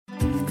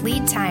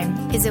Lead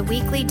Time is a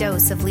weekly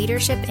dose of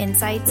leadership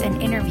insights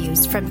and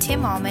interviews from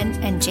Tim Allman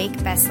and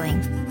Jake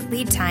Bessling.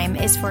 Lead Time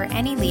is for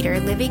any leader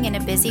living in a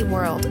busy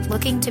world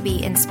looking to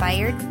be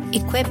inspired,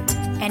 equipped,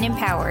 and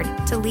empowered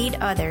to lead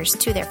others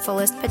to their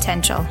fullest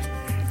potential.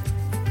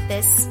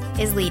 This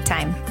is Lead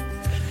Time.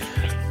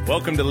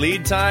 Welcome to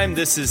Lead Time.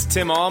 This is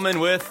Tim Allman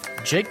with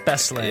Jake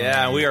Bessling.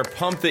 Yeah, we are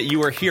pumped that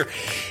you are here.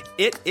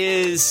 It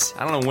is,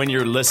 I don't know when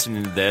you're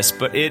listening to this,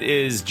 but it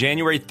is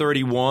January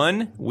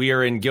 31. We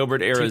are in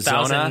Gilbert,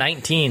 Arizona.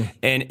 2019.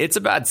 And it's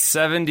about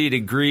 70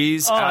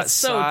 degrees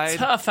outside. It's so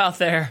tough out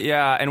there.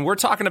 Yeah, and we're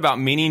talking about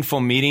meaningful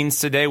meetings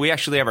today. We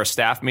actually have our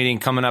staff meeting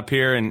coming up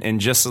here in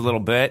just a little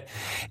bit.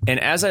 And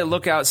as I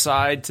look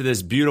outside to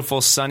this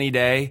beautiful sunny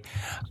day,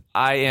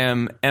 I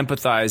am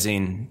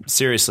empathizing,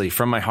 seriously,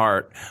 from my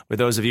heart, with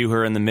those of you who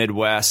are in the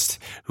Midwest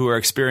who are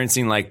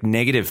experiencing like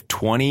negative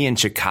 20 in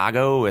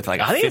Chicago with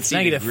like I think it's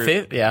negative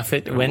 50. Yeah,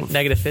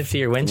 negative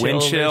 50 or wind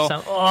chill. Or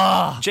something.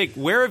 Oh. Jake,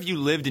 where have you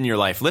lived in your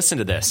life? Listen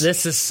to this.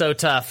 This is so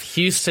tough.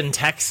 Houston,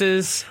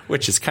 Texas.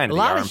 Which is kind of a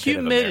lot of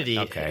humidity.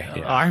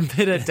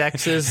 Armpit of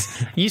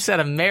Texas. You said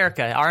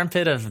America.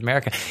 Armpit of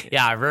America.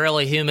 Yeah,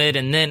 really humid.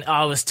 And then, it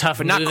was tough.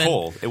 But not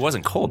cold. It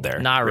wasn't cold there.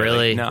 Not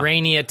really. No.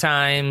 Rainy at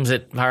times.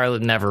 It hardly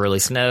never really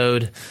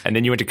snowed. And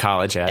then you went to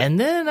college, And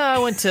then I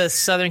went to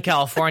Southern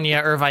California,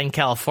 Irvine,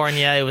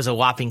 California. It was a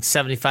whopping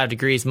 75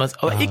 degrees.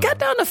 It got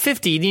down to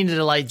 50. You needed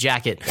a light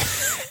jacket.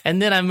 And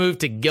then I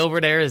moved to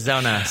Gilbert,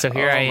 Arizona. So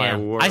here I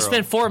am. World. I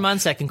spent 4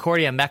 months at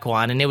Concordia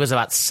Mequon, and it was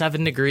about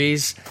 7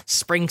 degrees,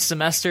 spring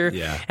semester.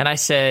 Yeah. And I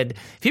said,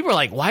 people are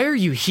like, why are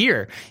you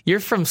here?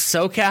 You're from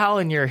SoCal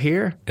and you're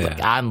here? Yeah.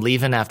 Like, I'm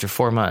leaving after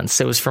 4 months.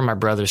 It was for my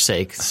brother's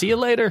sake. See you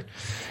later.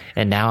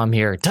 And now I'm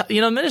here.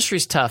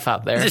 Ministry's tough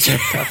out there.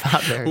 Tough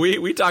out there.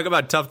 We talk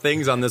about tough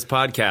things on this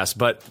podcast,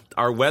 but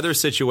our weather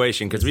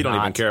situation, because we don't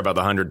even care about the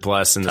 100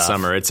 plus in the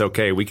summer. It's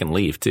okay. We can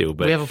leave too.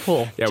 But we have a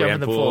pool. Yeah, we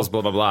have pools,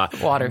 blah, blah, blah.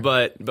 Water.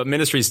 But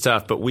ministry's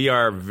tough, but we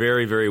are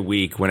very, very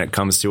weak when it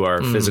comes to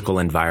our physical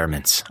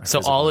environments. So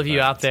all of you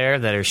out there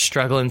that are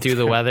struggling through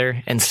the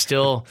weather and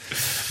still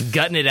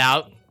gutting it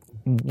out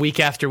week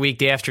after week,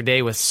 day after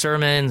day with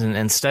sermons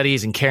and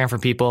studies and caring for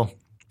people,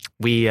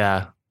 we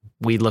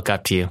look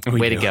up to you.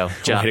 Way to go.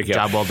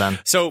 Job well done.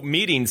 So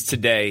meetings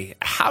today,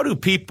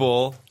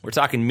 we're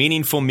talking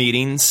meaningful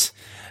meetings.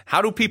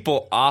 How do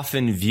people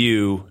often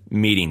view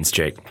meetings,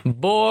 Jake?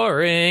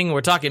 Boring.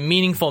 We're talking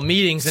meaningful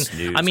meetings. And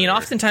Snoozer.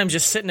 Oftentimes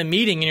just sit in a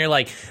meeting and you're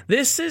like,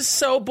 this is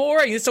so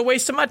boring. It's a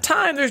waste of my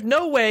time. There's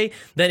no way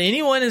that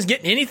anyone is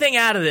getting anything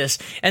out of this.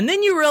 And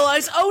then you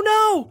realize, oh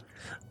no,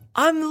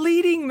 I'm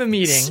leading the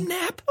meeting.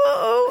 Snap.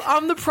 Uh-oh,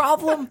 I'm the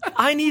problem.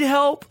 I need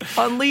help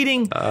on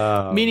leading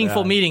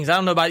meaningful meetings. I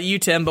don't know about you,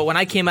 Tim, but when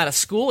I came out of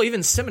school,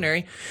 even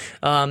seminary,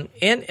 and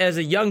as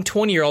a young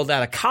 20-year-old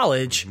out of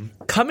college,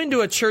 come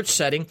into a church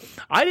setting,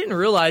 I didn't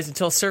realize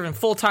until serving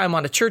full-time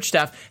on a church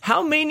staff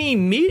how many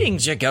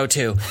meetings you go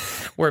to.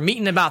 We're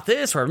meeting about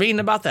this, we're meeting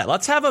about that.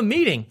 Let's have a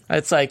meeting.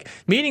 It's like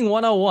meeting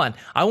 101.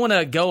 I want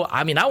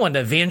to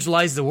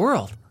evangelize the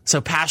world. So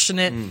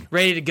passionate,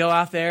 ready to go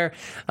out there,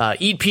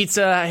 eat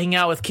pizza, hang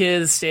out with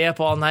kids, stay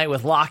up all night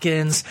with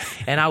lock-ins.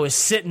 And I was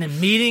sitting in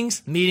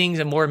meetings,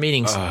 and more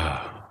meetings.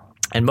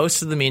 And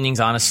most of the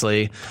meetings,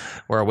 honestly,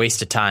 were a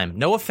waste of time.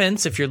 No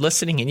offense if you're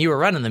listening and you were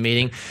running the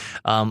meeting.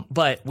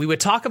 But we would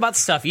talk about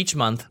stuff each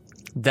month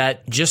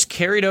that just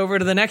carried over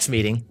to the next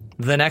meeting,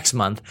 the next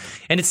month.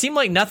 And it seemed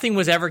like nothing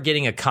was ever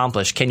getting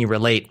accomplished. Can you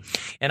relate?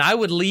 And I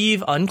would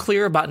leave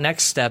unclear about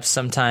next steps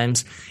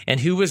sometimes and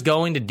who was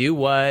going to do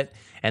what.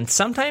 And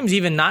sometimes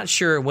even not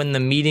sure when the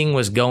meeting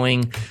was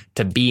going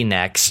to be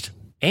next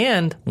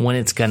and when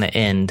it's going to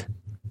end.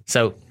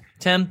 So,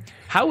 Tim,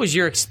 how was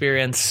your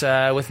experience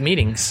with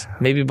meetings?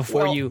 Maybe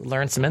before you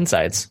learned some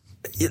insights.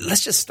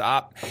 Let's just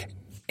stop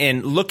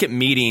and look at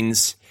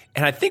meetings.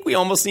 And I think we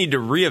almost need to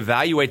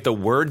reevaluate the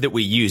word that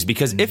we use,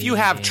 because if you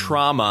have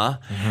trauma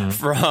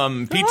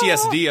from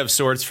PTSD of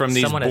sorts from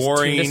these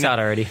boring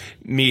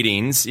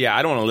meetings,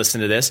 I don't want to listen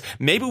to this.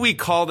 Maybe we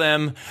call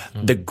them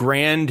the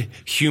grand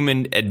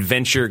human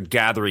adventure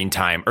gathering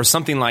time or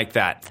something like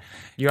that.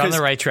 You're on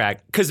the right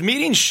track. Because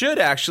meetings should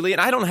actually,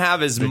 and I don't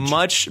have as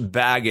much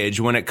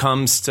baggage when it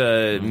comes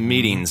to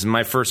meetings.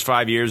 My first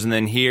 5 years and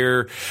then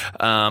here,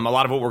 a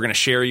lot of what we're going to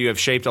share you have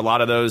shaped a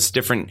lot of those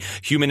different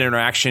human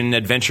interaction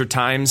adventure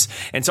times.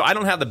 And so I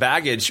don't have the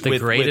baggage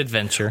with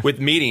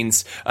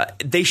meetings.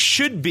 They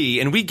should be,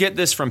 and we get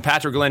this from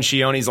Patrick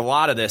Lencioni's, a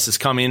lot of this is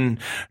coming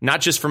not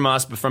just from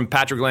us, but from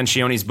Patrick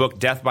Lencioni's book,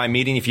 Death by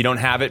Meeting. If you don't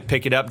have it,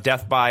 pick it up,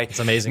 Death by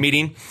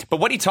Meeting. But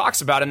what he talks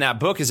about in that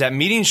book is that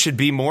meetings should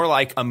be more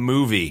like a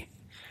movie.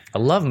 I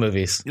love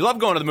movies. You love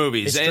going to the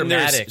movies. It's and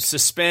dramatic. There's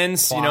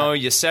suspense. Plot.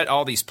 You set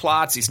all these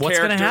plots, these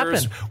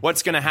characters.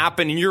 What's going to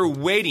happen? And you're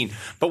waiting.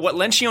 But what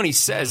Lencioni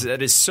says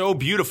that is so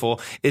beautiful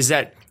is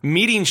that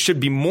meetings should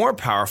be more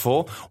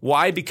powerful.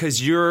 Why?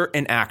 Because you're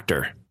an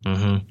actor.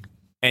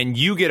 and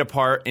you get a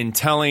part in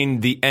telling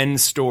the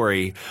end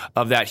story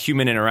of that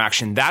human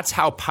interaction. That's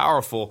how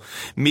powerful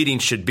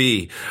meetings should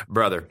be,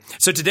 brother.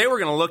 So today we're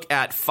going to look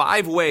at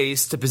 5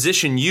 ways to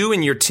position you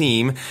and your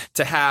team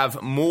to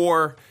have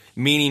more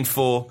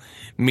meaningful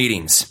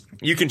meetings.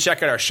 You can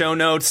check out our show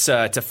notes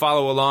to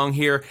follow along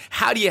here.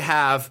 How do you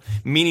have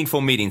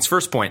meaningful meetings?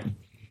 First point.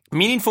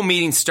 Meaningful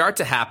meetings start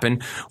to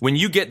happen when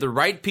you get the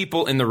right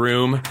people in the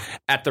room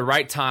at the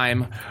right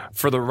time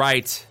for the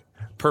right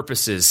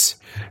purposes.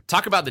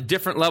 Talk about the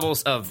different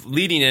levels of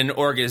leading an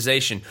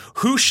organization.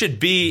 Who should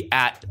be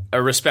at a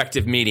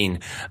respective meeting?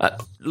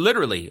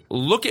 Literally,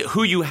 look at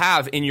who you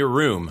have in your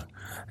room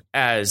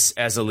as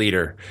a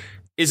leader.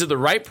 Is it the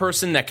right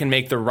person that can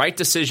make the right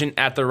decision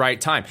at the right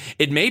time?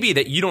 It may be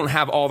that you don't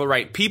have all the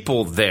right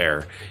people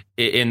there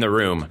in the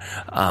room.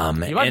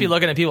 You might be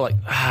looking at people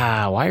like,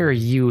 why are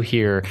you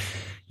here?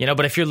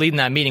 But if you're leading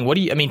that meeting,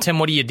 Tim,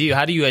 what do you do?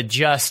 How do you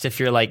adjust if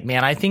you're like,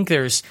 man, I think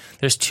there's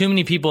too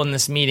many people in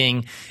this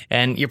meeting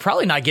and you're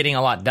probably not getting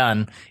a lot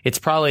done. It's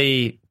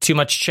probably too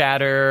much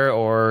chatter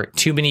or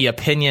too many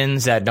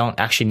opinions that don't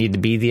actually need to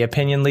be the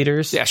opinion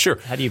leaders. Yeah, sure.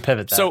 How do you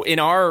pivot that? So in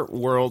our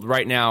world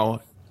right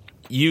now,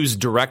 use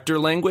director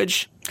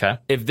language. Okay.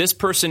 If this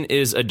person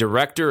is a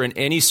director in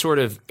any sort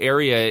of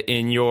area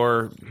in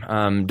your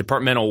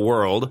departmental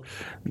world,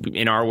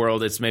 in our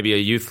world, it's maybe a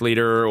youth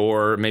leader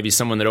or maybe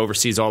someone that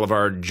oversees all of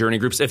our journey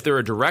groups. If they're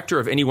a director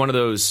of any one of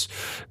those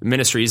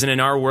ministries, and in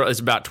our world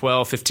it's about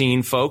 12,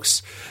 15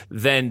 folks,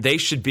 then they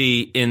should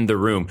be in the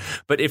room.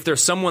 But if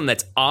there's someone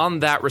that's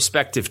on that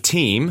respective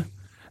team,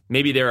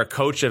 maybe they're a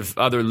coach of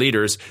other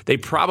leaders, they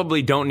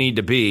probably don't need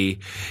to be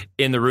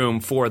in the room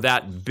for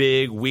that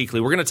big weekly.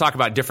 We're going to talk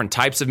about different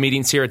types of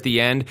meetings here at the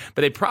end,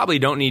 but they probably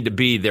don't need to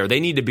be there. They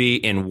need to be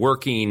in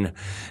working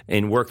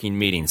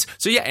meetings.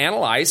 So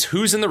analyze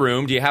who's in the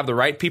room. Do you have the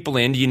right people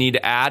in? Do you need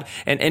to add?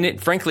 And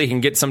it frankly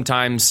can get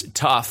sometimes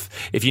tough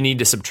if you need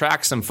to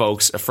subtract some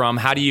folks from.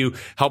 How do you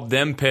help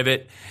them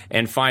pivot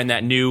and find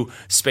that new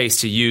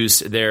space to use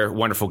their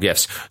wonderful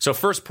gifts? So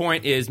first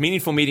point is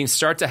meaningful meetings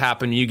start to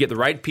happen. You get the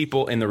right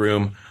people in the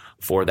room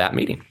for that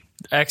meeting.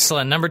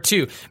 Excellent. Number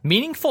 2,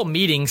 meaningful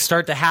meetings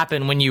start to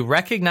happen when you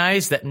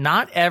recognize that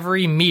not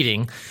every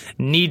meeting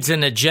needs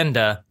an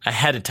agenda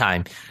ahead of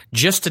time,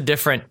 just a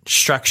different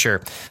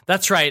structure.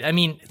 That's right.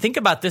 Think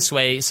about this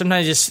way.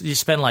 Sometimes you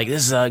spend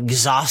this is an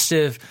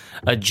exhaustive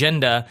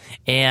agenda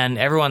and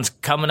everyone's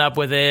coming up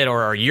with it,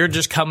 or you're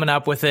just coming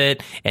up with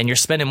it and you're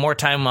spending more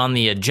time on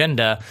the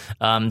agenda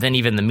than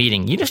even the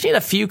meeting. You just need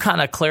a few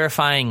kind of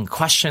clarifying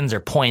questions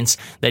or points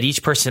that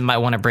each person might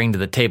want to bring to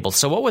the table.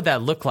 So what would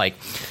that look like?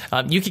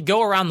 You could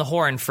go around the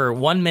horn for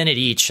 1 minute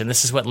each, and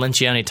this is what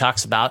Lencioni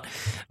talks about,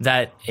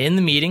 that in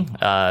the meeting,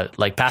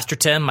 like Pastor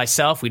Tim,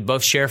 myself, we'd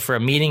both share for a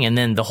meeting, and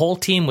then the whole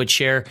team would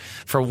share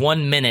for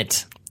 1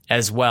 minute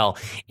as well.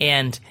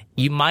 And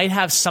you might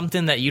have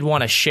something that you'd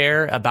want to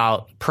share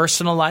about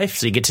personal life,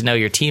 so you get to know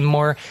your team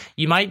more.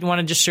 You might want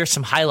to just share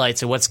some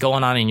highlights of what's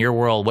going on in your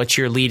world, what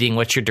you're leading,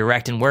 what you're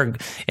directing, and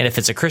if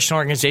it's a Christian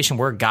organization,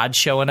 where God's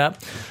showing up.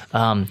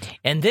 And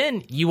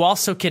then you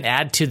also can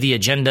add to the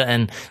agenda,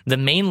 and the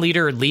main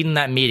leader leading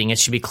that meeting, it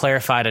should be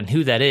clarified on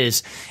who that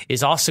is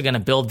also going to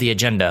build the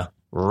agenda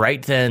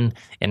right then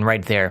and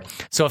right there.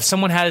 So if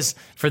someone has,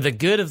 for the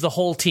good of the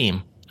whole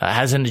team,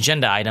 has an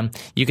agenda item,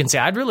 you can say,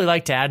 I'd really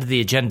like to add to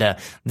the agenda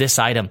this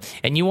item.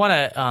 And you want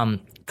to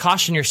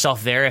caution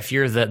yourself there, if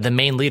you're the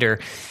main leader,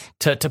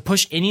 to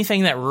push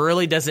anything that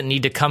really doesn't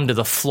need to come to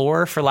the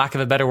floor, for lack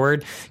of a better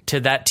word,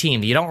 to that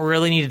team. You don't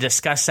really need to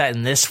discuss that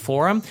in this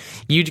forum.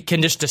 You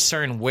can just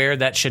discern where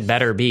that should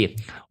better be.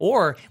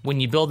 Or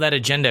when you build that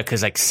agenda,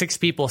 because 6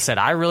 people said,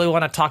 I really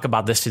want to talk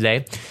about this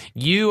today,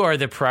 you are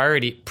the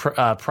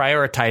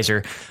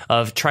prioritizer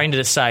of trying to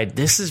decide,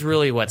 this is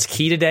really what's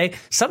key today.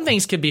 Some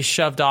things could be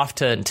shoved off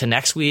to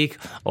next week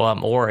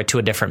or to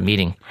a different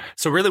meeting.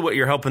 So really what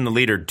you're helping the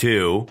leader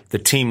do, the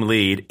team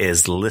lead,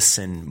 is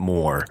listen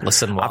more.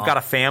 Listen well. I've got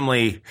a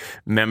family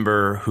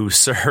member who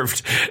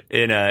served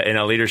in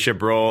a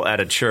leadership role at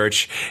a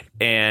church,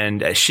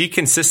 and she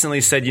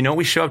consistently said,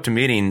 we show up to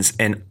meetings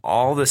and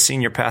all the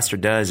senior pastor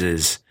does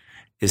is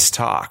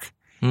talk.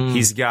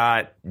 He's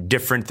got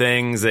different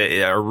things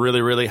that are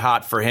really, really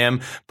hot for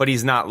him, but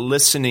he's not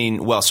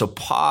listening well. So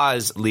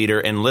pause, leader,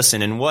 and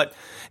listen. And what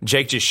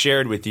Jake just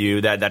shared with you,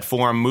 that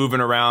form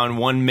moving around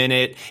 1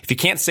 minute. If you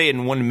can't say it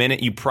in 1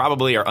 minute, you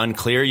probably are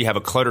unclear. You have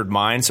a cluttered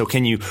mind. So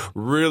can you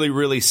really,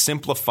 really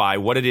simplify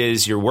what it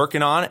is you're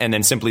working on, and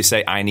then simply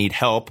say, I need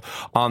help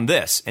on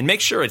this, and make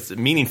sure it's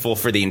meaningful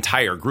for the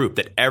entire group,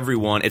 that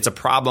everyone, it's a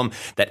problem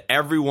that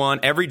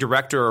every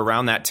director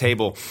around that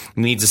table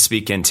needs to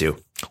speak into.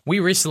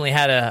 We recently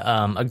had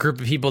a group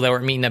of people that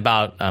were meeting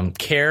about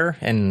care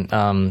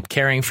and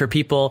caring for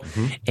people,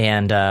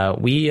 and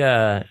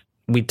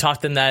we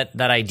taught them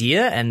that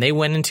idea, and they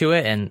went into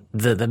it, and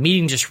the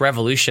meeting just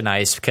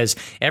revolutionized, because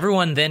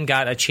everyone then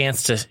got a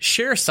chance to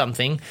share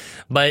something,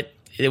 but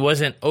it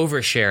wasn't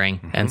oversharing.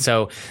 And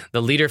so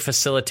the leader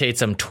facilitates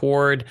them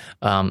toward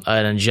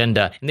an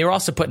agenda. And they were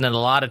also putting in a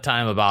lot of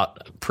time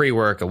about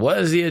pre-work. What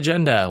is the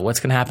agenda? What's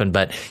going to happen?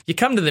 But you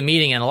come to the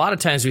meeting, and a lot of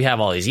times we have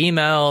all these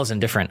emails and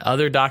different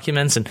other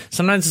documents, and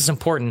sometimes it's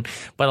important,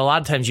 but a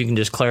lot of times you can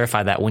just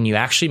clarify that when you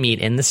actually meet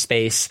in the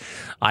space,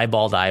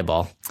 eyeball to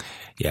eyeball.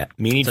 Yeah,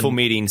 meaningful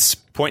meetings.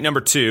 Point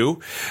number 2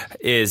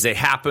 is they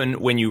happen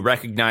when you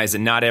recognize that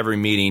not every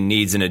meeting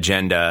needs an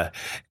agenda.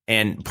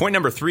 And point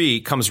number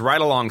 3 comes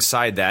right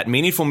alongside that.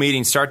 Meaningful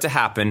meetings start to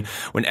happen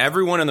when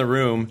everyone in the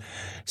room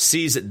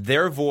sees that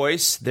their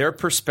voice, their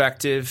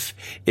perspective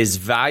is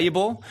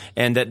valuable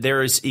and that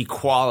there is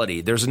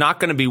equality. There's not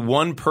going to be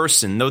one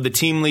person, though the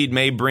team lead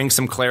may bring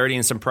some clarity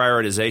and some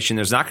prioritization,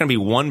 there's not going to be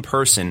one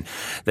person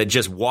that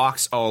just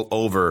walks all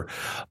over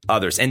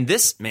others. And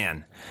this,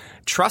 man,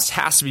 trust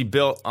has to be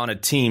built on a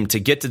team to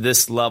get to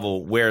this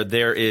level where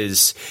there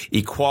is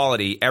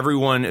equality.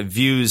 Everyone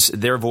views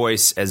their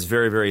voice as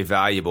very, very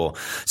valuable.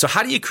 So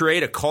how do you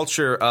create a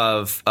culture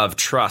of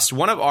trust?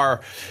 One of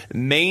our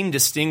main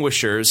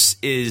distinguishers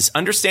is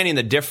understanding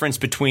the difference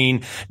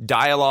between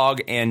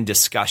dialogue and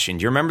discussion.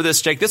 Do you remember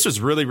this, Jake? This was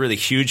really, really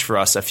huge for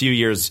us a few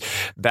years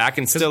back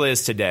and still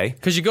is today.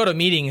 Because you go to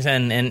meetings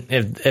and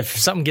if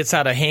something gets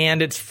out of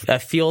hand, it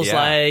feels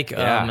like,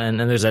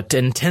 and there's an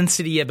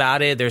intensity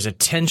about it, there's a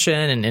tension,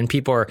 and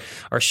people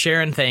are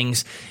sharing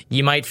things,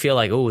 you might feel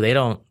like, oh, they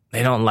don't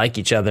like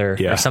each other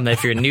or something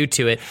if you're new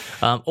to it.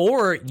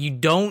 Or you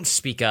don't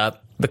speak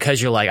up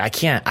because you're like,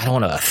 I don't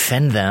want to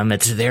offend them.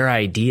 It's their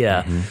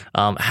idea.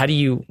 How do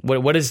you,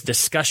 what does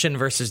discussion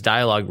versus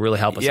dialogue really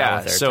help us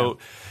out with there? So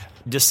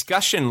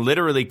discussion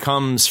literally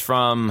comes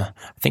from, I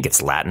think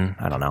it's Latin.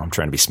 I don't know. I'm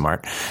trying to be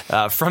smart.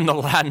 From the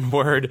Latin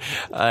word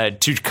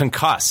to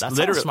concuss.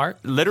 That's smart.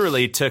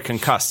 Literally to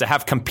concuss, to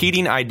have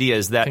competing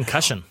ideas that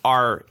concussion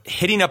are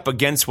hitting up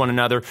against one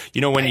another.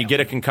 You know, when you get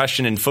a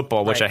concussion in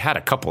football, which I had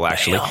a couple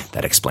actually,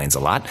 that explains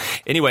a lot.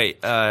 Anyway,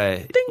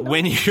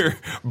 when your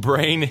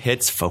brain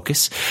hits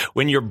focus,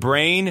 when your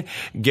brain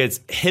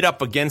gets hit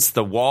up against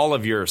the wall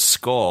of your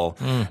skull,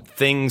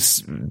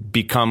 things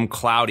become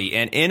cloudy.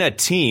 And in a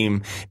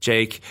team,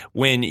 Jake,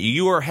 when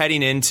you are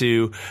heading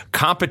into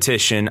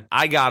competition,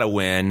 I gotta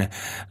win.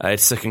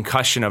 It's the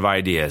concussion of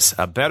ideas.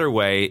 A better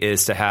way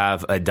is to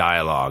have a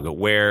dialogue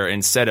where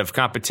instead of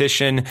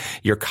competition,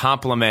 you're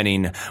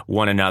complimenting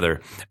one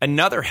another.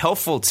 Another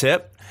helpful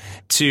tip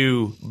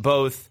to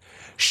both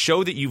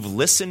show that you've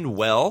listened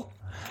well,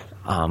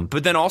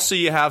 but then also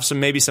you have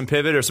maybe some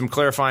pivot or some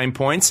clarifying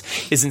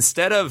points, is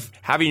instead of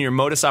having your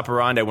modus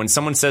operandi when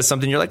someone says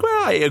something, you're like,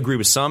 well, I agree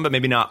with some, but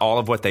maybe not all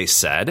of what they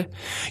said.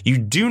 You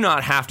do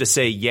not have to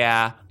say,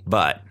 yeah,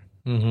 but.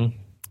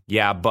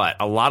 Yeah, but.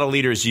 A lot of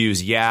leaders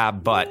use yeah,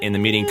 but in the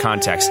meeting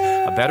context.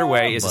 A better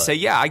way is to say,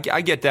 yeah,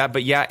 I get that,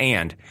 but yeah,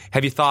 and.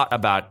 Have you thought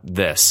about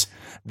this?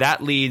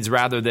 That leads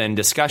rather than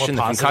discussion,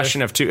 the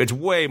concussion of two. It's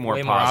way more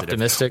positive, more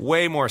optimistic,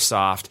 way more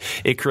soft.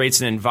 It creates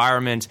an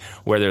environment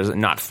where there's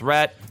not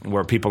threat,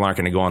 where people aren't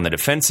going to go on the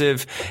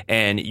defensive,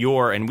 and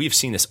we've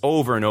seen this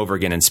over and over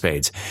again in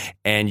spades,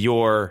 and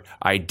your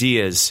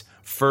ideas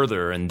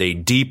further and they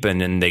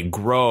deepen and they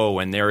grow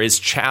and there is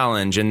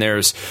challenge and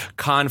there's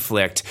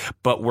conflict,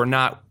 but we're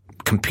not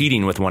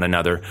competing with one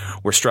another.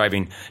 We're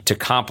striving to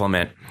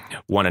complement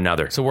one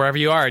another. So wherever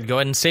you are, go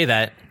ahead and say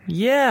that.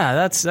 Yeah,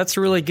 that's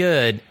really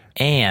good.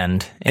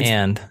 And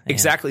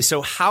exactly.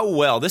 So how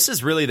well, this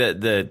is really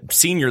the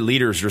senior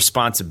leader's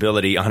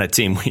responsibility on a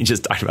team. We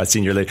just talked about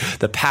senior leader,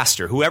 the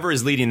pastor, whoever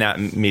is leading that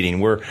meeting.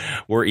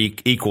 We're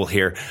equal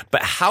here.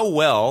 But how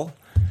well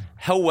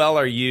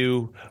are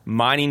you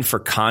mining for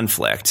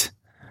conflict?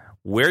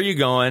 Where are you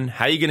going?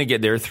 How are you going to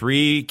get there?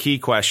 3 key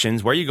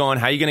questions. Where are you going?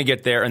 How are you going to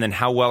get there? And then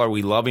how well are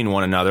we loving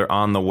one another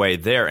on the way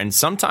there? And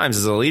sometimes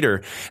as a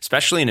leader,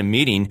 especially in a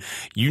meeting,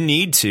 you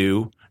need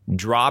to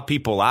draw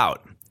people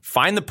out.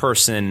 Find the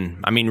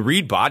person. I mean,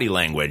 read body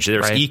language.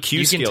 There's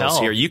EQ skills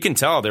here. You can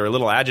tell they're a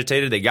little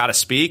agitated. They got to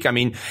speak. I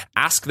mean,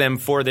 ask them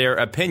for their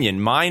opinion.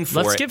 Mine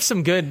for it. Let's give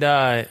some good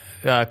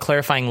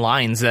clarifying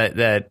lines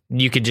that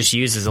you could just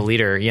use as a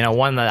leader. You know,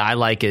 one that I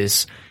like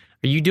is,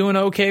 are you doing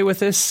okay with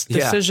this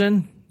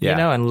decision? Yeah. You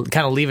know, and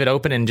kind of leave it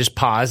open and just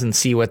pause and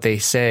see what they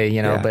say,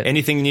 you know. But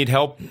anything you need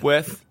help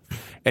with?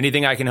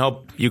 Anything I can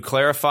help you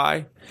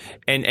clarify?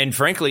 And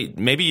frankly,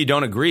 maybe you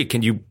don't agree.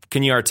 Can you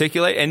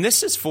articulate? And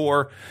this is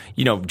for,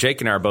 you know,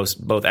 Jake and I are both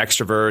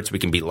extroverts. We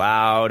can be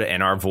loud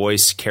and our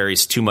voice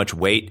carries too much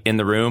weight in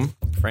the room,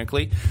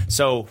 frankly.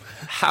 So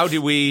how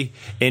do we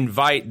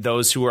invite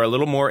those who are a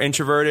little more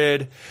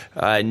introverted,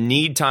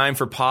 need time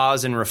for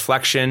pause and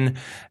reflection?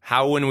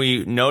 How, when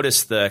we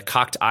notice the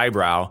cocked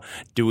eyebrow,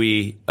 do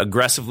we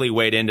aggressively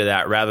wade into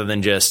that rather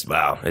than just,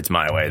 well, it's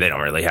my way. They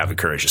don't really have the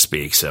courage to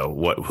speak. So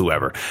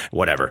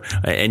whatever.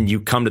 And you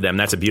come to them.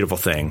 That's a beautiful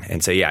thing.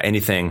 And say, yeah,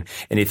 anything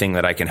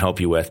that I can help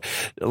you with.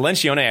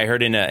 Lencioni, I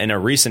heard in a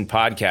recent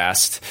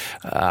podcast,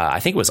 I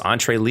think it was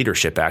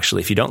EntreLeadership,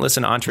 actually. If you don't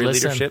listen to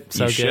EntreLeadership,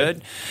 you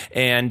should.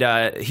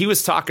 And he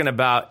was talking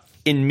about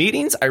in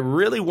meetings, I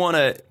really want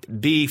to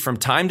be from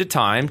time to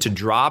time to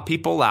draw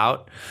people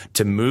out,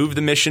 to move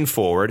the mission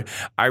forward.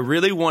 I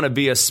really want to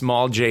be a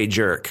small J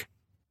jerk,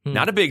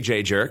 not a big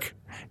J jerk,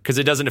 because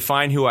it doesn't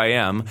define who I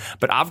am.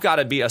 But I've got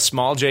to be a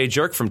small J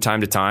jerk from time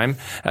to time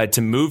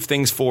to move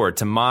things forward,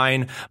 to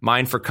mine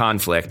for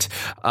conflict.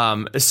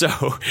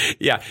 So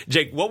yeah,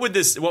 Jake, what would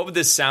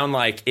this sound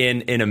like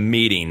in a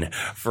meeting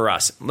for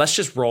us? Let's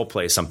just role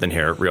play something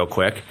here real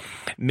quick.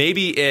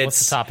 Maybe it's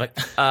what's the topic?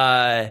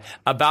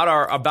 About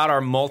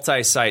our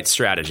multi-site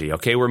strategy.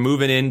 Okay, we're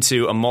moving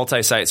into a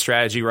multi-site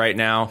strategy right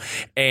now,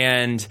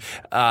 and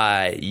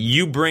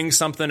you bring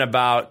something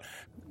about.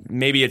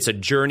 Maybe it's a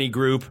journey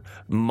group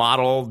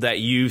model that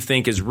you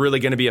think is really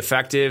going to be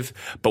effective,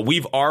 but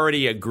we've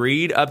already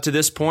agreed up to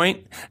this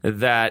point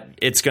that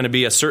it's going to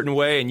be a certain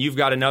way, and you've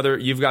got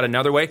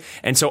another way.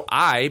 And so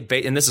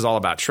and this is all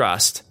about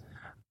trust.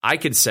 I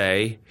could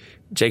say,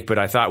 Jake, but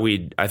I thought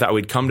we'd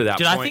come to that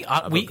point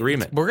of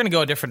agreement. We're going to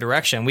go a different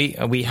direction.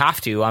 We have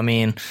to. I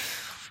mean,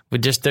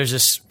 there's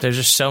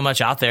just so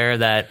much out there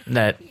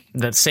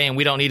that's saying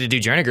we don't need to do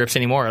journey groups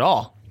anymore at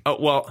all. Oh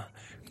well.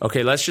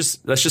 Okay, let's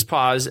just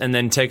pause and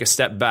then take a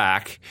step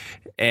back.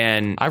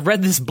 And I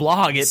read this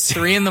blog at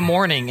 3 a.m,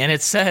 and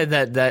it said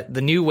that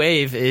the new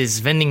wave is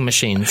vending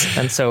machines,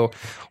 and so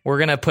we're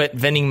gonna put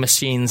vending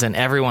machines in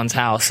everyone's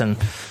house and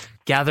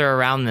gather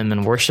around them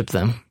and worship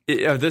them.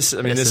 This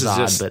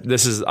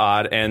is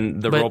odd,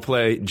 and the role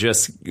play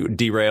just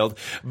derailed.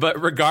 But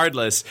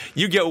regardless,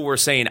 you get what we're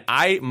saying.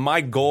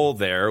 My goal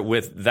there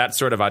with that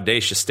sort of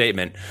audacious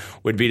statement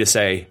would be to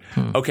say,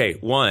 okay,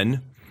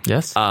 one,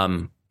 yes,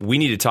 we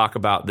need to talk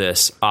about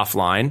this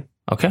offline.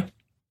 Okay.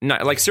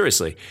 Not, like,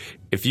 seriously,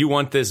 if you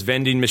want this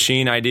vending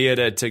machine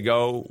idea to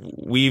go,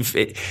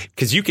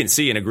 because you can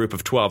see in a group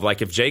of 12,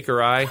 like if Jake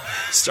or I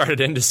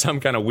started into some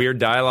kind of weird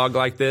dialogue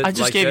like this. I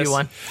just gave you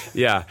one.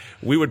 Yeah.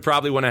 We would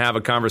probably want to have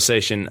a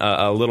conversation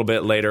a little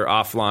bit later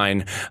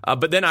offline.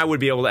 But then I would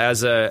be able to,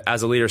 as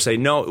a leader, say,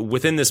 no,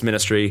 within this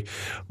ministry,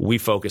 we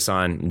focus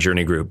on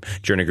journey group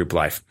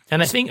life.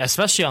 And I think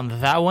especially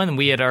on that one,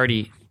 we had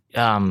already...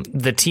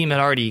 the team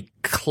had already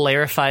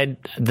clarified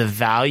the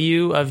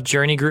value of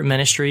journey group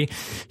ministry.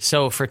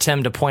 So for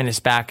Tim to point us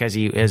back as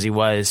he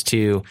was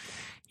to,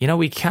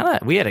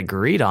 we had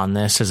agreed on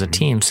this as a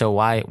team. So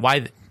why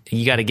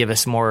you got to give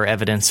us more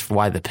evidence for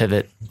why the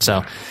pivot.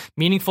 So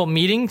meaningful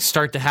meetings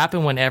start to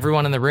happen when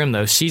everyone in the room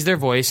though sees their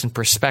voice and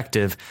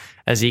perspective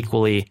as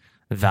equally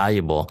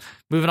valuable.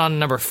 Moving on to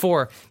number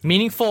 4,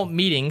 meaningful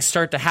meetings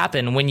start to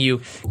happen when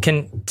you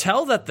can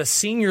tell that the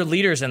senior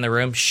leaders in the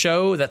room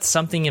show that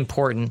something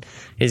important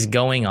is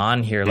going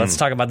on here. Let's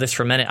talk about this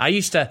for a minute. I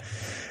used to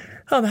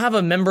have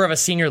a member of a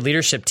senior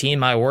leadership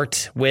team I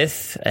worked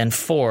with and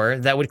for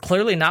that would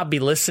clearly not be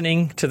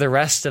listening to the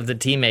rest of the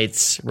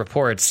teammates'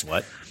 reports.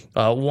 What?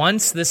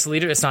 Once this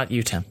leader, it's not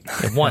you, Tim.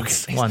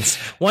 Once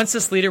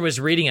this leader was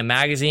reading a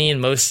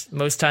magazine,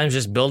 most times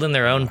just building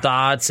their own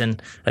thoughts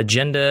and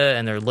agenda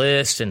and their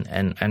list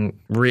and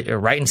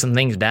writing some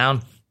things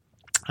down.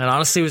 And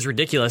honestly, it was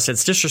ridiculous.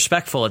 It's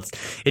disrespectful. It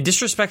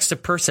disrespects the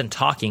person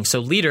talking.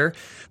 So leader,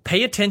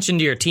 pay attention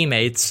to your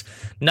teammates.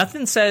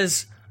 Nothing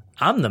says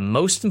I'm the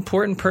most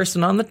important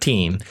person on the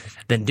team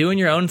than doing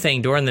your own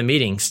thing during the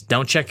meetings.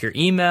 Don't check your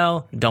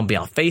email. Don't be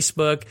on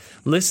Facebook.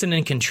 Listen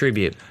and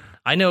contribute.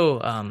 I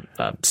know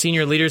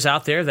senior leaders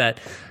out there that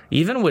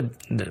even would,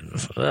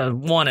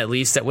 one at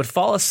least, that would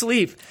fall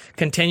asleep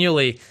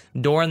continually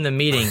during the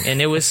meeting.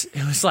 And it was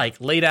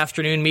like late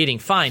afternoon meeting.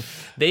 Fine.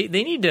 They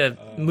need to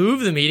move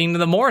the meeting to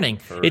the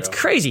morning. It's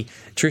crazy.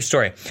 True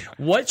story.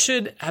 What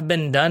should have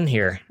been done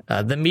here?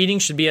 The meeting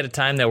should be at a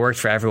time that worked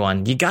for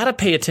everyone. You got to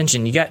pay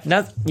attention. You got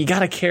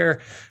to care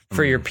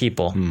for your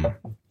people.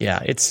 Yeah,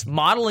 it's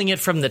modeling it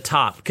from the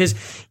top, because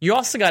you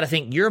also got to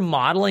think you're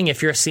modeling,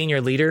 if you're a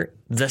senior leader,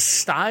 the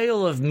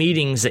style of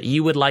meetings that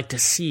you would like to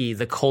see,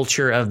 the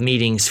culture of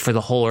meetings for the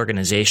whole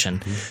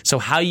organization. So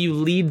how you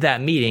lead that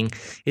meeting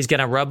is going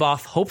to rub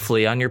off,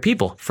 hopefully, on your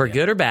people for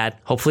good or bad,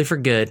 hopefully for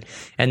good.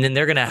 And then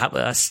they're going to have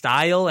a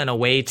style and a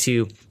way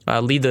to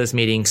lead those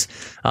meetings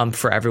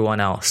for everyone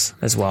else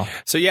as well.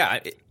 So yeah,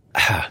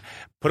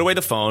 put away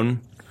the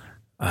phone,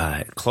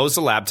 close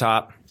the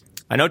laptop.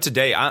 I know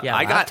today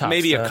I got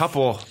maybe a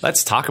couple.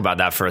 Let's talk about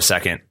that for a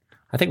second.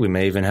 I think we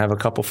may even have a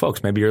couple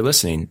folks, maybe you're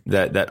listening,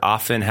 that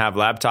often have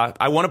laptop.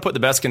 I want to put the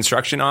best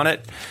construction on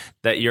it,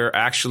 that you're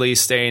actually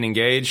staying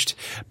engaged,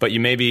 but you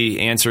may be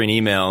answering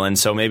email. And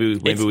so maybe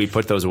we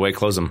put those away,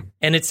 close them.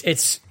 And it's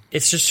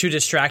just too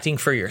distracting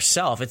for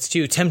yourself. It's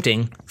too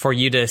tempting for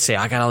you to say,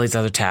 I got all these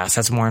other tasks.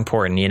 That's more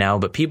important,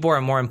 but people are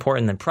more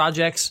important than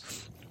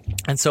projects.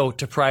 And so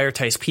to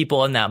prioritize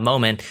people in that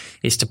moment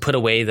is to put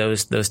away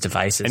those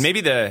devices. And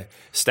maybe the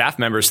staff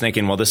members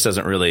thinking, well, this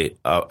doesn't really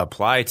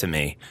apply to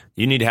me.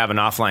 You need to have an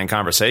offline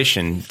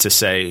conversation to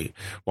say,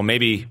 well,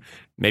 maybe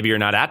you're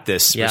not at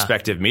this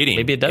respective meeting.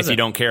 Maybe it doesn't. If you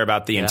don't care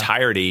about the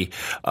entirety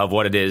of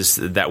what it is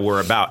that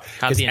we're about.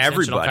 Have the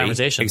intentional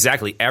conversation.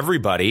 Exactly.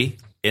 Everybody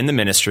in the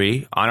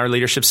ministry, on our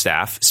leadership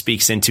staff,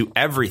 speaks into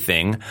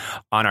everything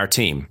on our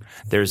team.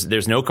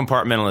 There's no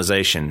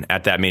compartmentalization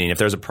at that meeting. If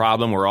there's a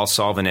problem, we're all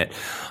solving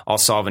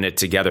it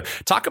together.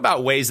 Talk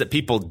about ways that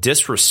people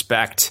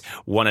disrespect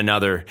one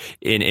another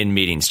in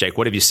meetings. Jake,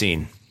 what have you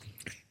seen?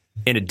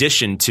 In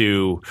addition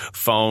to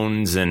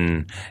phones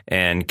and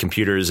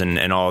computers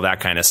and all that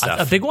kind of stuff.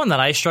 A big one that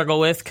I struggle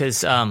with, because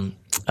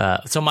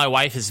so my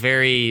wife is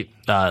very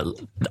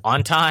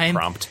on time,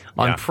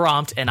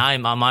 prompt, and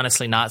I'm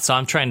honestly not. So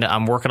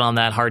I'm working on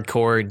that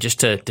hardcore,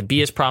 just to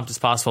be as prompt as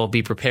possible,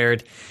 be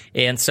prepared.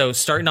 And so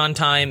starting on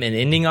time and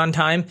ending on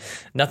time,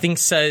 nothing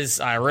says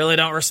I really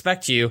don't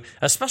respect you,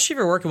 especially if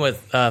you're working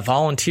with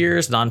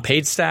volunteers,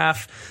 non-paid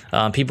staff,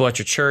 people at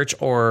your church,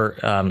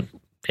 or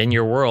in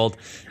your world.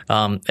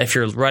 If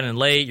you're running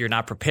late, you're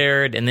not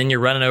prepared, and then you're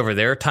running over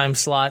their time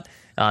slot.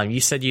 You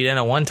said you'd end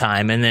at one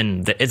time, and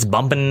then it's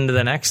bumping into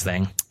the next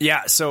thing.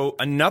 Yeah. So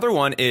another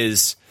one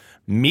is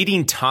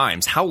meeting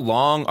times. How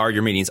long are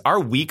your meetings? Our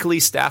weekly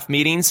staff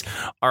meetings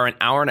are an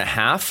hour and a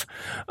half,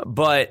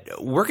 but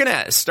we're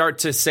going to start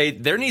to say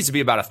there needs to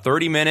be about a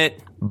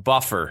 30-minute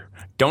buffer.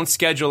 Don't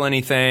schedule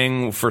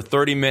anything for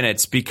 30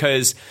 minutes,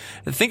 because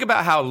think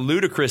about how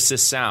ludicrous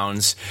this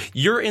sounds.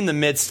 You're in the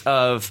midst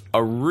of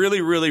a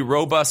really, really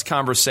robust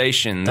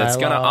conversation that's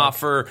going to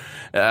offer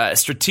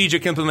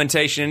strategic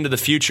implementation into the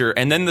future.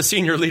 And then the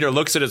senior leader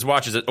looks at his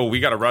watch and says, oh, we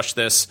got to rush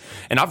this.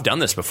 And I've done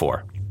this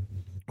before.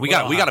 We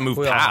got to move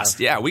past.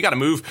 Yeah, we got to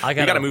move. We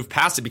got to move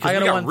past it, because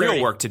we got real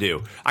work to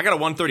do. I got a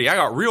 1:30. I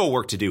got real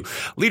work to do.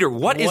 Leader,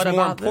 what is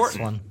more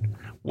important?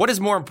 What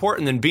is more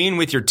important than being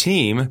with your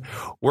team,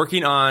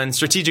 working on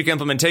strategic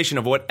implementation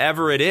of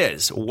whatever it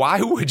is? Why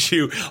would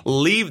you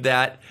leave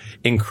that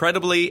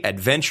incredibly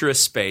adventurous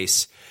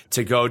space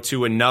to go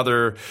to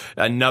another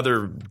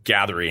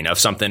gathering of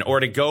something, or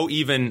to go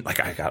even, like,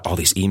 I got all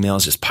these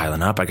emails just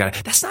piling up.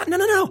 That's not,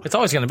 no. It's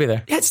always going to be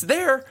there. It's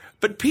there,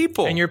 but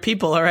people. And your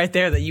people are right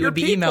there that you would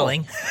be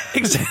emailing.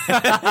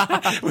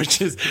 Exactly.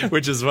 which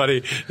is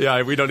funny.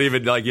 Yeah, we don't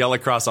even yell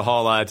across the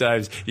hall a lot of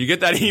times. You get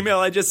that email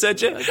I just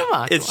sent you? Come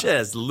on. It's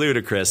just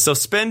ludicrous. So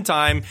spend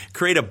time,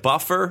 create a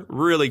buffer.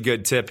 Really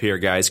good tip here,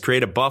 guys.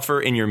 Create a buffer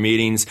in your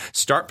meetings.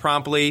 Start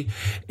promptly.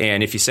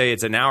 And if you say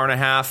it's an hour and a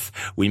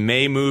half, we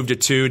may move to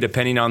 2,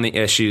 depending on the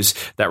issues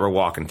that we're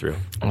walking through.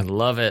 I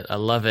love it.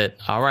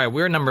 All right,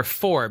 we're number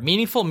 4.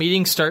 Meaningful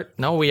meetings start.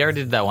 No, we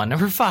already did that one.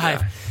 Number 5.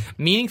 Yeah.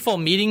 Meaningful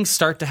meetings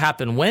start to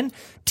happen when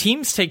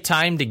teams take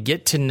time to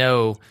get to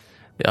know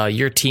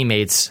your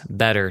teammates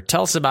better.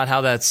 Tell us about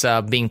how that's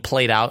being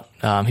played out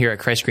here at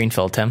Christ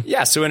Greenfield, Tim.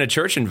 Yeah, so in a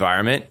church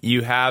environment,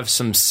 you have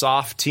some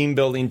soft team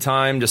building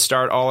time to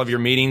start all of your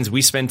meetings.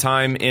 We spend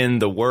time in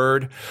the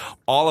Word.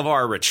 All of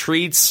our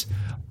retreats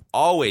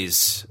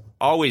always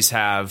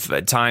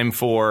have time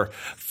for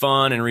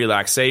fun and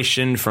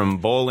relaxation, from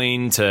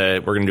bowling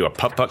to, we're going to do a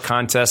putt-putt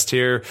contest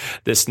here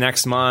this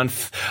next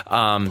month,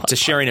 to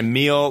sharing a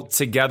meal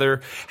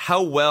together.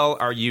 How well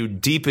are you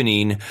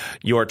deepening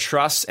your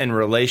trust and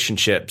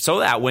relationship, so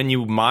that when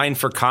you mine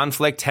for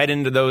conflict, head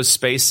into those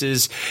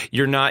spaces,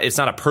 it's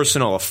not a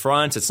personal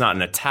affront. It's not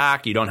an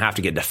attack. You don't have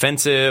to get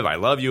defensive. I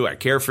love you. I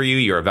care for you.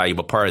 You're a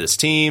valuable part of this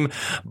team.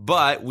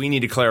 But we need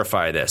to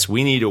clarify this.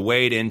 We need to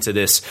wade into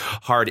this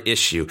hard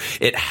issue.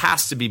 It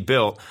has to be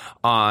built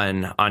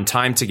on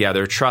time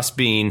together, trust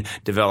being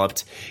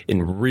developed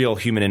in real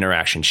human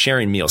interaction,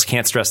 sharing meals.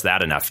 Can't stress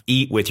that enough.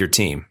 Eat with your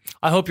team.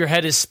 I hope your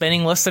head is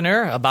spinning,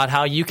 listener, about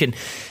how you can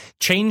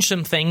change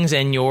some things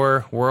in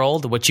your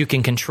world, what you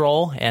can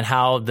control, and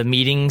how the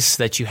meetings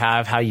that you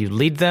have, how you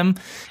lead them.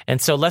 And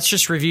so let's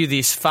just review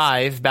these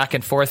 5 back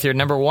and forth here.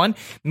 Number 1,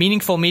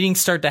 meaningful meetings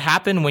start to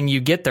happen when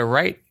you get the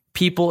right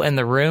people in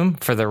the room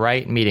for the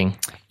right meeting.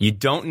 You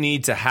don't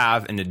need to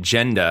have an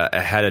agenda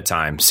ahead of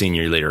time,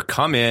 senior leader.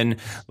 Come in,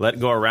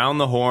 go around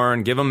the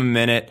horn, give them a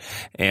minute,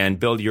 and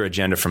build your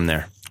agenda from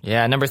there.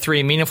 Yeah. Number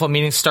 3, meaningful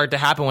meetings start to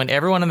happen when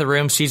everyone in the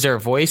room sees their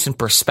voice and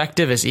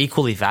perspective as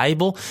equally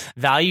valuable.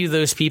 Value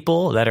those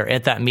people that are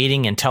at that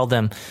meeting and tell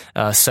them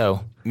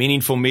so.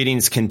 Meaningful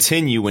meetings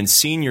continue when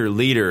senior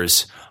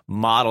leaders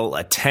model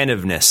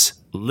attentiveness,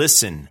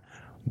 listen,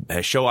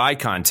 show eye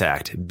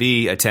contact,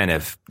 be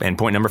attentive. And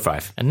point number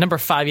 5. And number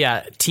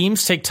 5,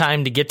 teams take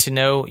time to get to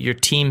know your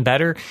team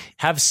better.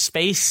 Have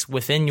space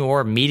within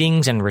your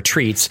meetings and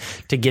retreats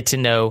to get to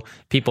know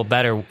people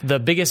better. The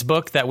biggest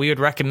book that we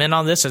would recommend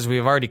on this, as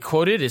we've already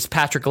quoted, is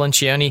Patrick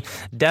Lencioni,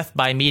 Death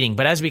by Meeting.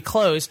 But as we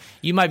close,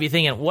 you might be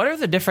thinking, what are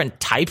the different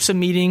types of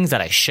meetings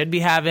that I should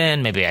be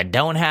having, maybe I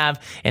don't have,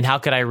 and how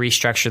could I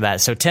restructure that?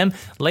 So Tim,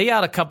 lay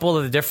out a couple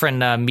of the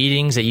different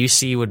meetings that you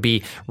see would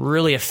be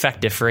really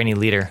effective for any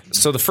leader.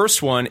 So the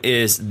first one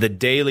is the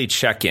daily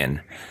check-in.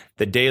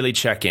 The daily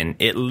check-in.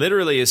 It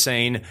literally is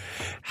saying,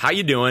 how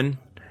you doing?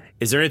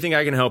 Is there anything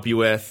I can help you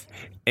with?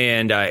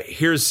 And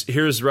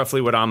here's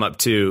roughly what I'm up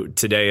to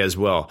today as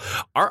well.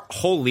 Our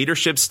whole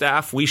leadership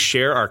staff, we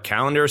share our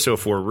calendar. So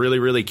if we're really,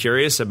 really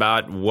curious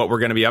about what we're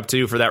going to be up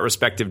to for that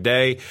respective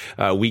day,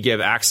 we give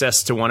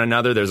access to one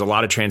another. There's a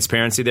lot of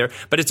transparency there.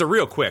 But it's a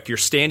real quick. You're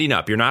standing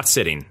up. You're not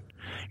sitting.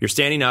 You're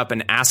standing up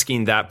and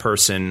asking that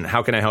person,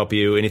 how can I help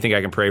you? Anything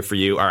I can pray for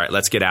you? All right,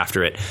 let's get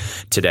after it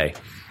today.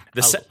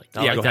 Go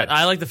ahead.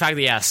 I like the fact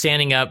that,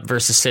 standing up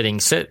versus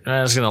sitting. Sit,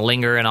 I was going to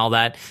linger and all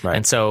that. Right.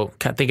 And so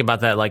think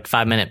about that like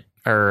 5 minute.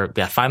 Or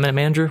 5 minute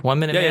manager, 1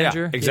 minute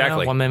manager. Yeah,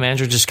 exactly. 1 minute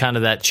manager, just kind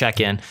of that check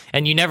in.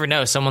 And you never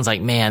know. Someone's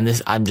like, man,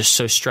 I'm just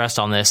so stressed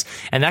on this.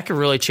 And that could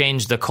really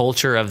change the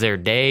culture of their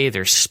day,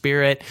 their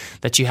spirit,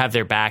 that you have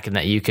their back and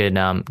that you could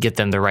get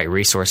them the right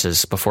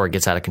resources before it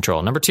gets out of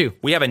control. Number 2.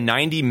 We have a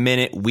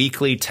 90-minute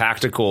weekly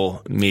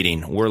tactical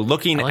meeting. We're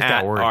looking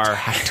at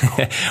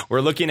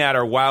we're looking at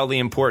our wildly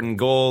important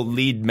goal,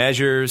 lead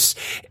measures,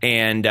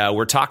 and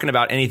we're talking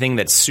about anything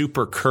that's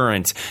super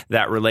current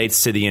that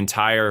relates to the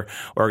entire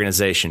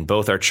organization,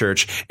 both our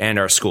church and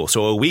our school.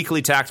 So a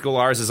weekly tactical,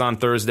 ours is on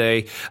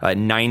Thursday,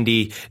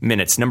 90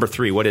 minutes. Number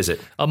 3, what is it?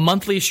 A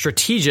monthly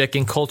strategic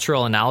and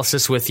cultural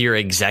analysis with your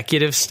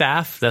executive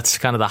staff. That's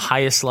kind of the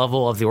highest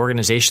level of the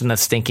organization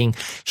that's thinking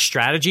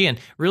strategy. And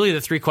really the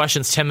 3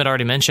 questions Tim had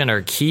already mentioned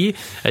are key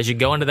as you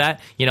go into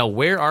that.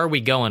 Where are we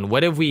going?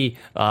 What have we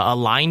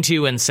aligned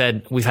to and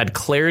said, we've had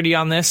clarity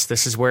on this.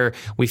 This is where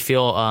we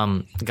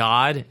feel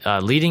God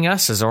leading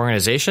us as an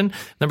organization.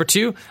 Number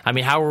 2,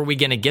 how are we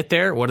going to get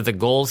there? What are the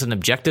goals and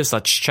objectives?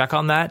 Let's check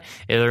on that.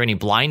 Are there any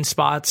blind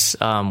spots?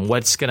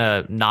 What's going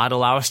to not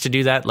allow us to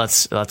do that?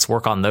 Let's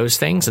work on those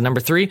things. And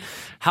number 3,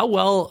 how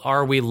well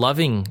are we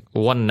loving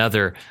one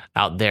another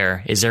out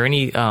there? Is there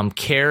any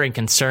care and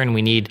concern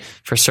we need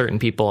for certain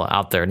people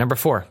out there? Number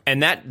 4.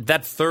 And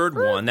that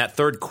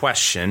third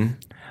question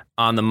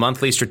on the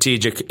monthly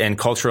strategic and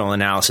cultural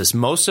analysis,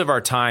 most of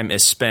our time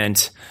is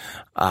spent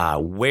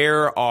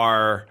where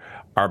are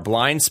our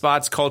blind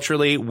spots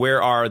culturally?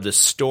 Where are the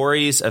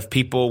stories of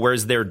people?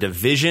 Where's their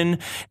division?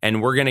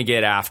 And we're going to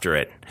get after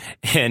it.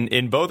 And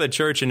in both a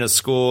church and a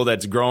school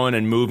that's growing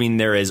and moving,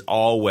 there is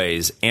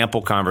always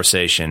ample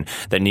conversation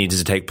that needs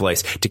to take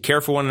place to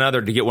care for one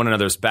another, to get one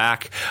another's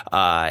back,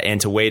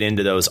 and to wade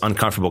into those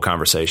uncomfortable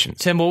conversations.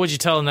 Tim, what would you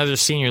tell another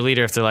senior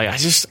leader if they're like, I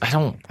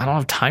don't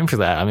have time for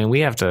that? We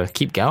have to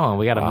keep going.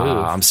 We got to move.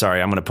 I'm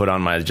sorry. I'm going to put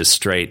on my just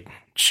straight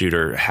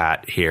shooter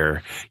hat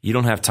here. You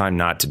don't have time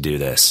not to do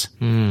this.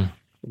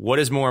 What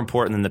is more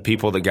important than the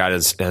people that God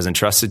has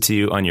entrusted to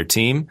you on your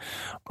team?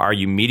 Are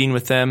you meeting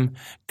with them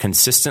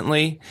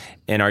consistently?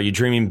 And are you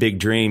dreaming big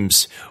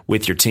dreams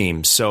with your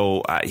team?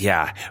 So,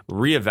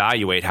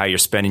 reevaluate how you're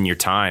spending your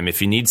time.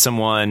 If you need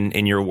someone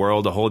in your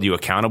world to hold you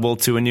accountable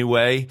to a new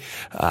way,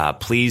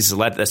 please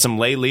let some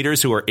lay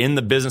leaders who are in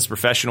the business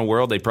professional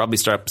world, they probably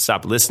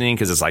stop listening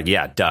because it's like,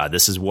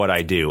 this is what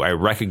I do. I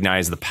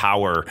recognize the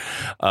power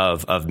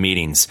of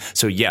meetings.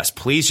 So yes,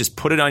 please just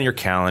put it on your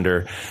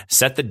calendar,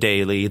 set the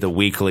daily, the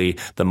weekly,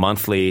 the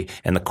monthly,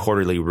 and the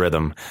quarterly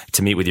rhythm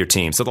to meet with your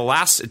team. So the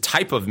last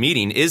type of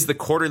meeting is the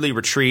quarterly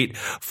retreat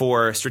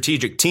for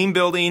strategic team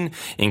building,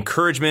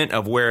 encouragement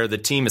of where the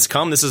team has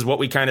come. This is what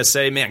we kind of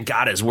say, man,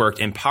 God has worked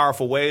in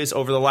powerful ways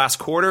over the last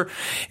quarter.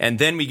 And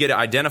then we get to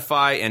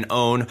identify and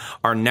own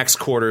our next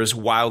quarter's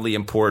wildly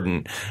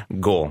important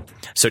goal.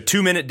 So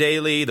 2-minute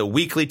daily, the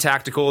weekly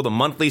tactical, the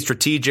monthly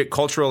strategic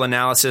cultural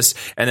analysis,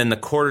 and then the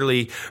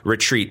quarterly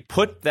retreat.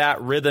 Put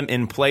that rhythm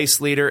in place,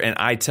 leader. And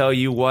I tell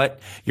you what,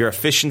 your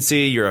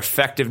efficiency, your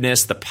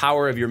effectiveness, the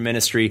power of your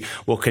ministry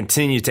will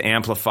continue to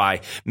amplify.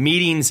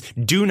 Meetings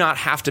do not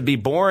have to be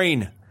boring.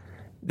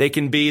 They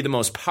can be the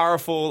most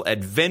powerful,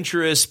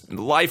 adventurous,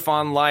 life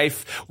on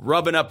life,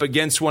 rubbing up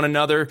against one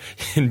another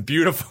in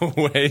beautiful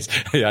ways.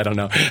 I don't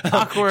know.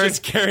 Awkward.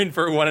 Just caring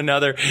for one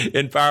another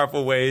in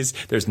powerful ways.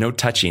 There's no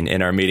touching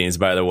in our meetings,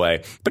 by the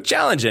way, but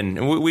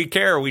challenging. We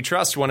care, we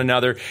trust one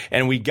another,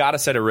 and we got to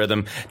set a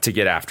rhythm to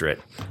get after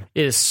it.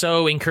 It is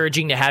so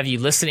encouraging to have you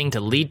listening to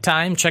Lead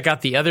Time. Check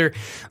out the other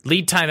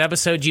Lead Time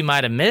episodes you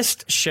might have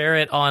missed. Share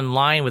it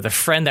online with a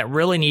friend that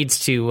really needs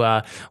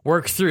to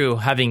work through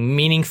having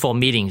meaningful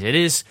meetings. It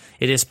is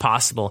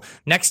possible.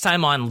 Next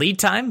time on Lead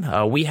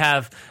Time, we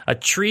have a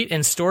treat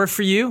in store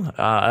for you.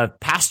 A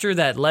pastor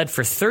that led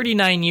for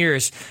 39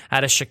 years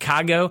out of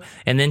Chicago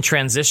and then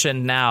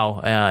transitioned now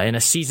in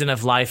a season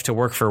of life to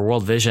work for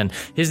World Vision.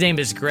 His name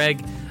is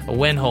Greg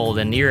Winhold,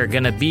 and you're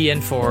going to be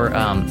in for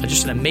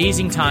just an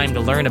amazing time to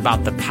learn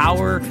about the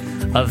power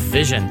of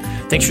vision.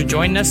 Thanks for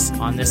joining us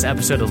on this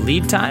episode of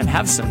Lead Time.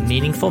 Have some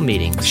meaningful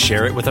meetings.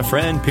 Share it with a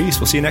friend. Peace.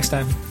 We'll see you next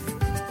time.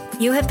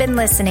 You have been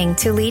listening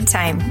to Lead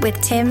Time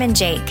with Tim and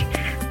Jake.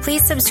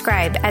 Please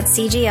subscribe at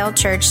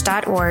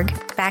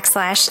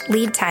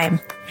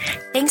cglchurch.org/leadtime.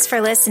 Thanks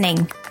for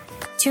listening.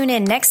 Tune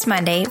in next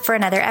Monday for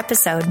another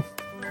episode.